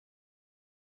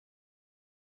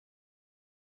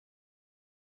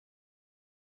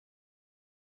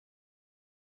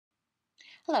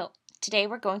Hello, today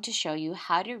we're going to show you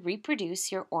how to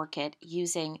reproduce your orchid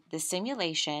using the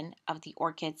simulation of the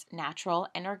orchid's natural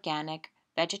and organic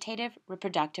vegetative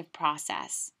reproductive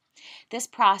process. This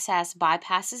process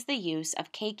bypasses the use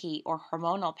of Keiki or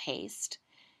hormonal paste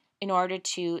in order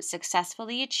to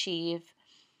successfully achieve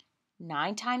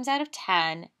 9 times out of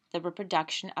 10 the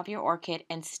reproduction of your orchid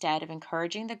instead of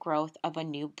encouraging the growth of a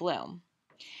new bloom.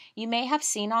 You may have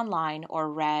seen online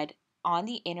or read on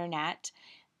the internet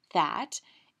that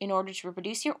in order to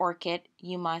reproduce your orchid,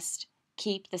 you must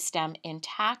keep the stem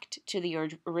intact to the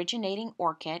originating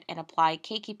orchid and apply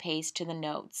Keiki paste to the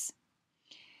nodes.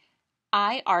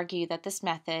 I argue that this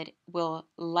method will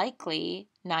likely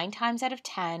 9 times out of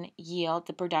 10 yield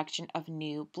the production of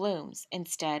new blooms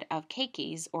instead of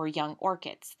Keikis or young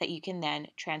orchids that you can then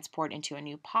transport into a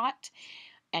new pot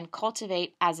and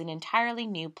cultivate as an entirely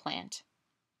new plant.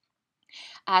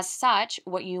 As such,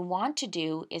 what you want to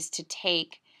do is to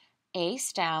take a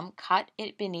stem, cut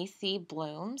it beneath the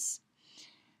blooms,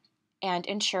 and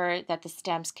ensure that the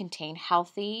stems contain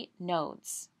healthy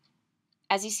nodes.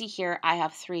 As you see here, I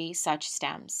have 3 such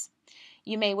stems.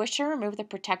 You may wish to remove the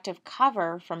protective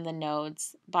cover from the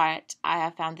nodes, but I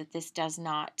have found that this does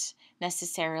not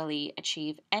necessarily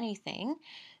achieve anything,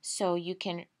 so you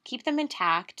can keep them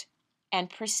intact and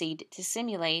proceed to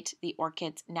simulate the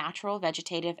orchid's natural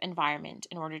vegetative environment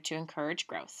in order to encourage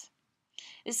growth.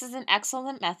 This is an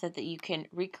excellent method that you can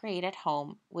recreate at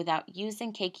home without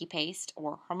using Keiki paste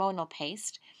or hormonal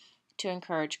paste to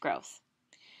encourage growth.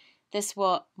 This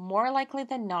will more likely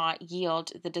than not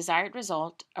yield the desired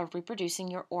result of reproducing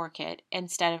your orchid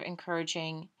instead of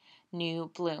encouraging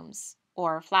new blooms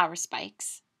or flower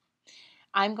spikes.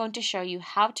 I'm going to show you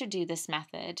how to do this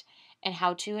method and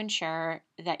how to ensure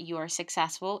that you are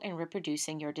successful in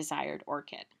reproducing your desired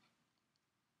orchid.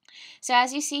 So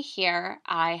as you see here,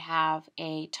 I have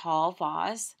a tall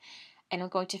vase and I'm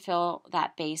going to fill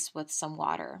that base with some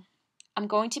water. I'm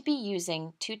going to be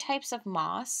using 2 types of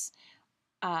moss,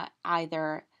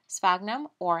 either Sphagnum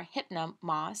or Hypnum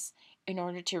moss, in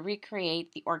order to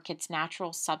recreate the orchid's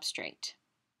natural substrate.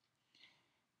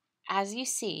 As you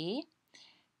see,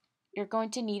 you're going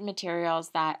to need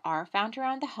materials that are found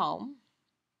around the home,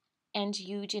 and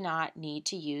you do not need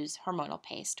to use hormonal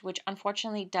paste, which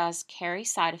unfortunately does carry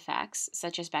side effects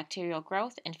such as bacterial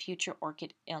growth and future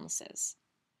orchid illnesses.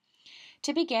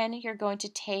 To begin, you're going to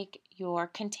take your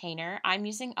container. I'm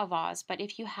using a vase, but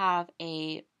if you have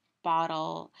a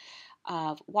bottle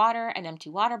of water, an empty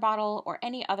water bottle, or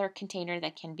any other container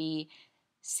that can be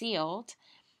sealed,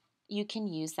 you can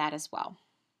use that as well.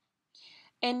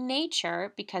 In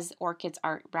nature, because orchids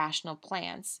are rational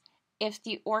plants, if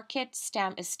the orchid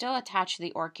stem is still attached to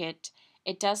the orchid,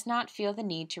 it does not feel the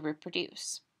need to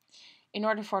reproduce. In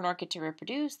order for an orchid to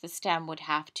reproduce, the stem would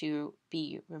have to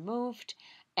be removed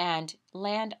and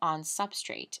land on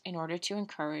substrate in order to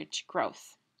encourage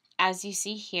growth. As you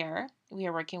see here, we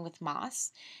are working with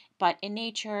moss, but in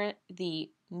nature, the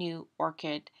new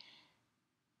orchid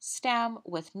stem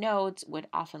with nodes would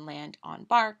often land on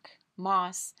bark,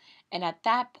 moss, and at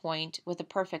that point, with a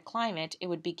perfect climate, it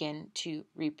would begin to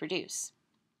reproduce.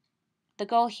 The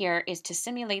goal here is to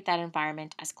simulate that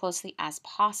environment as closely as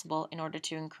possible in order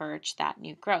to encourage that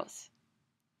new growth.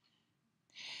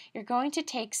 You're going to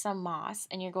take some moss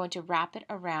and you're going to wrap it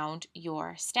around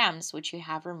your stems, which you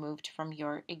have removed from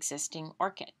your existing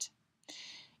orchid.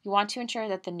 You want to ensure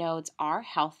that the nodes are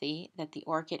healthy, that the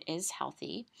orchid is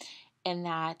healthy, and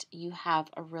that you have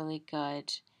a really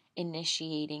good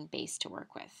initiating base to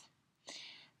work with.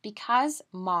 Because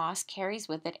moss carries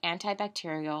with it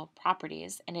antibacterial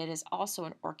properties and it is also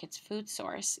an orchid's food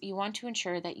source, you want to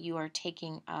ensure that you are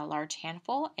taking a large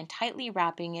handful and tightly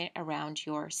wrapping it around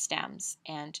your stems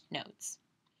and nodes.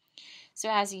 So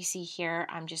as you see here,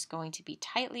 I'm just going to be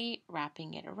tightly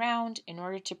wrapping it around in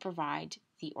order to provide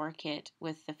the orchid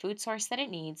with the food source that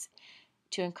it needs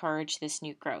to encourage this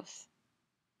new growth.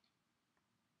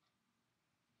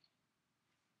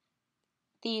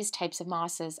 These types of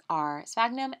mosses are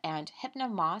Sphagnum and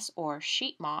Hypnum moss or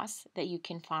sheet moss that you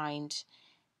can find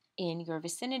in your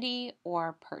vicinity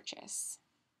or purchase.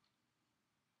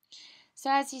 So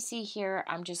as you see here,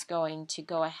 I'm just going to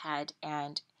go ahead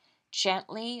and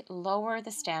gently lower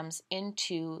the stems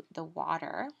into the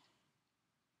water,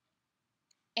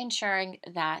 ensuring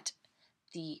that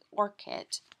the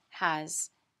orchid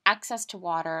has access to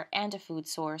water and a food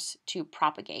source to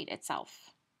propagate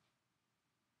itself.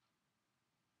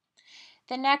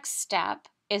 The next step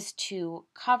is to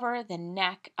cover the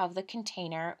neck of the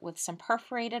container with some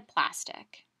perforated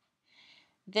plastic.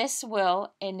 This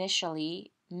will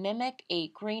initially mimic a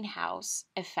greenhouse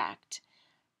effect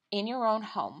in your own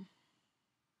home.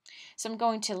 So I'm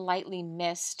going to lightly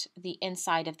mist the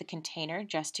inside of the container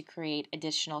just to create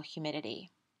additional humidity.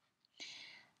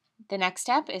 The next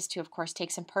step is to, of course,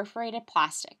 take some perforated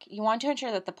plastic. You want to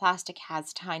ensure that the plastic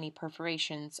has tiny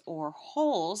perforations or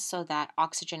holes so that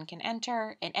oxygen can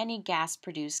enter and any gas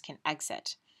produced can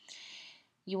exit.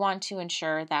 You want to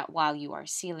ensure that while you are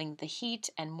sealing the heat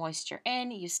and moisture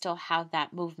in, you still have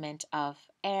that movement of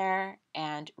air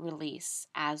and release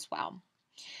as well.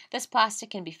 This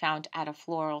plastic can be found at a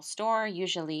floral store,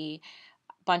 usually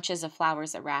bunches of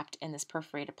flowers are wrapped in this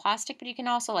perforated plastic, but you can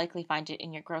also likely find it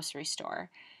in your grocery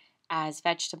store, as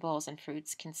vegetables and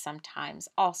fruits can sometimes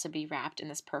also be wrapped in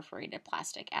this perforated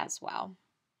plastic as well.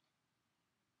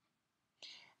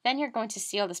 Then you're going to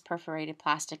seal this perforated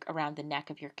plastic around the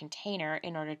neck of your container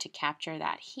in order to capture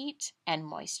that heat and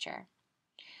moisture.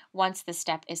 Once the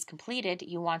step is completed,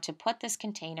 you want to put this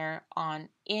container on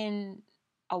in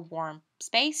a warm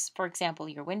space, for example,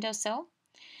 your windowsill.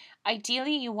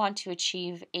 Ideally, you want to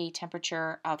achieve a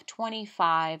temperature of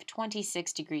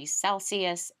 25-26 degrees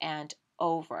Celsius and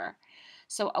over.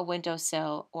 So a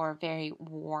windowsill or very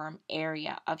warm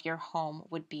area of your home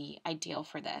would be ideal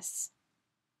for this.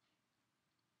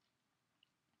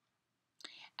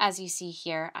 As you see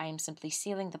here, I am simply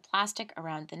sealing the plastic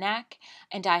around the neck,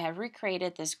 and I have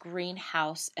recreated this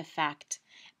greenhouse effect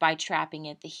by trapping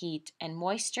in the heat and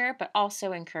moisture, but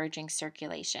also encouraging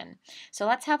circulation. So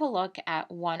let's have a look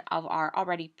at one of our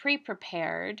already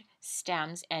pre-prepared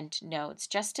stems and nodes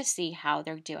just to see how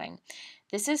they're doing.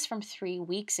 This is from 3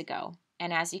 weeks ago,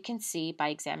 and as you can see by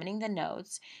examining the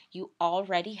nodes, you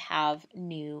already have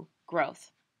new growth.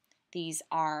 These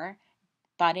are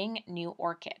budding new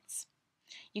orchids.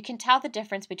 You can tell the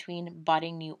difference between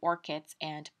budding new orchids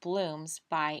and blooms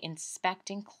by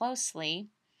inspecting closely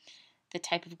the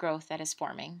type of growth that is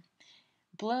forming.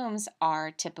 Blooms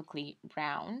are typically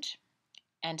round,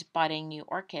 and budding new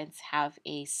orchids have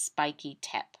a spiky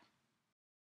tip.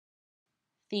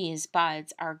 These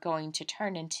buds are going to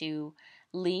turn into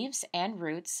leaves and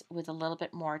roots with a little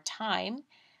bit more time,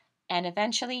 and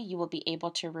eventually you will be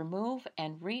able to remove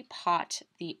and repot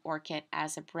the orchid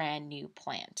as a brand new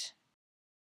plant.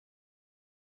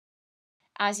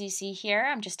 As you see here,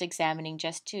 I'm just examining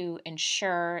just to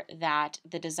ensure that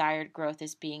the desired growth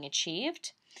is being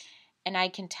achieved. And I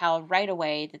can tell right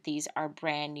away that these are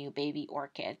brand new baby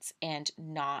orchids and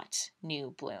not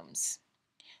new blooms.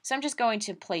 So I'm just going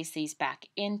to place these back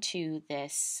into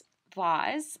this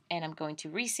vase and I'm going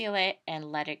to reseal it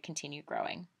and let it continue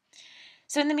growing.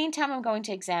 So in the meantime, I'm going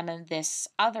to examine this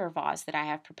other vase that I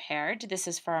have prepared. This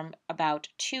is from about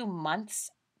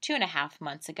 2.5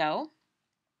 months ago.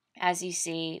 As you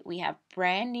see, we have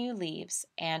brand new leaves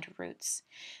and roots.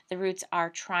 The roots are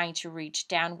trying to reach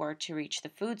downward to reach the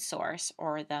food source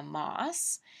or the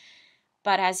moss.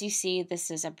 But as you see, this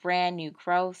is a brand new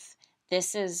growth.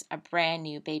 This is a brand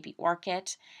new baby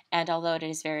orchid. And although it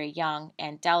is very young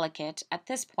and delicate, at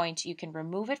this point you can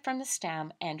remove it from the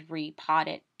stem and repot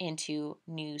it into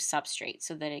new substrate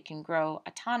so that it can grow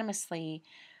autonomously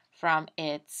from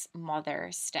its mother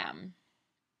stem.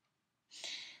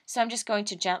 So I'm just going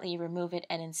to gently remove it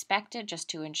and inspect it just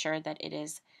to ensure that it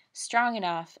is strong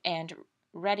enough and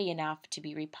ready enough to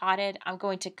be repotted. I'm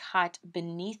going to cut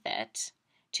beneath it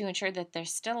to ensure that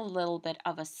there's still a little bit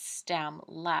of a stem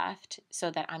left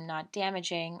so that I'm not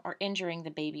damaging or injuring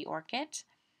the baby orchid.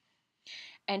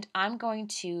 And I'm going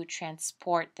to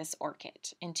transport this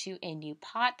orchid into a new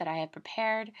pot that I have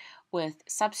prepared with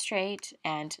substrate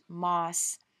and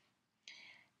moss.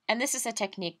 And this is a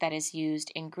technique that is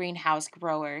used in greenhouse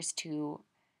growers to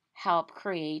help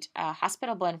create a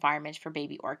hospitable environment for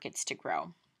baby orchids to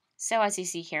grow. So as you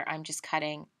see here, I'm just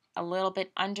cutting a little bit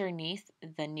underneath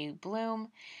the new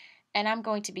bloom, and I'm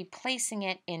going to be placing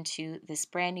it into this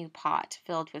brand new pot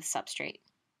filled with substrate.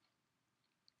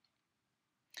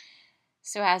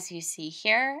 So as you see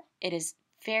here, it is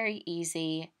very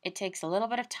easy. It takes a little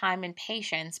bit of time and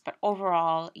patience, but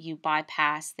overall you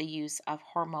bypass the use of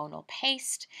hormonal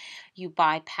paste. You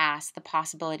bypass the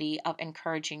possibility of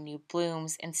encouraging new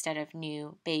blooms instead of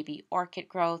new baby orchid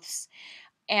growths.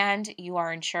 And you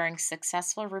are ensuring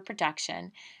successful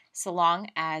reproduction so long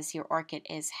as your orchid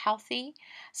is healthy,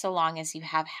 so long as you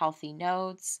have healthy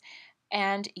nodes,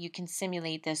 and you can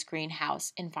simulate this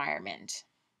greenhouse environment.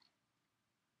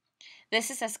 This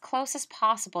is as close as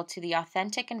possible to the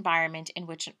authentic environment in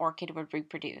which an orchid would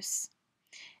reproduce.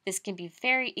 This can be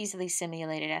very easily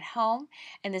simulated at home,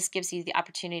 and this gives you the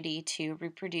opportunity to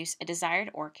reproduce a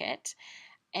desired orchid,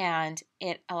 and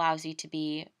it allows you to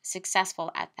be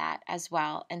successful at that as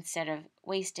well, instead of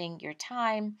wasting your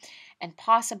time and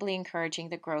possibly encouraging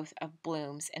the growth of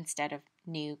blooms instead of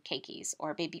new keikis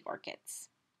or baby orchids.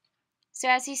 So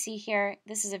as you see here,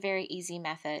 this is a very easy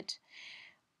method.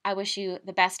 I wish you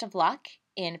the best of luck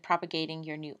in propagating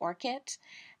your new orchid,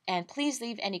 and please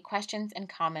leave any questions and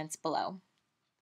comments below.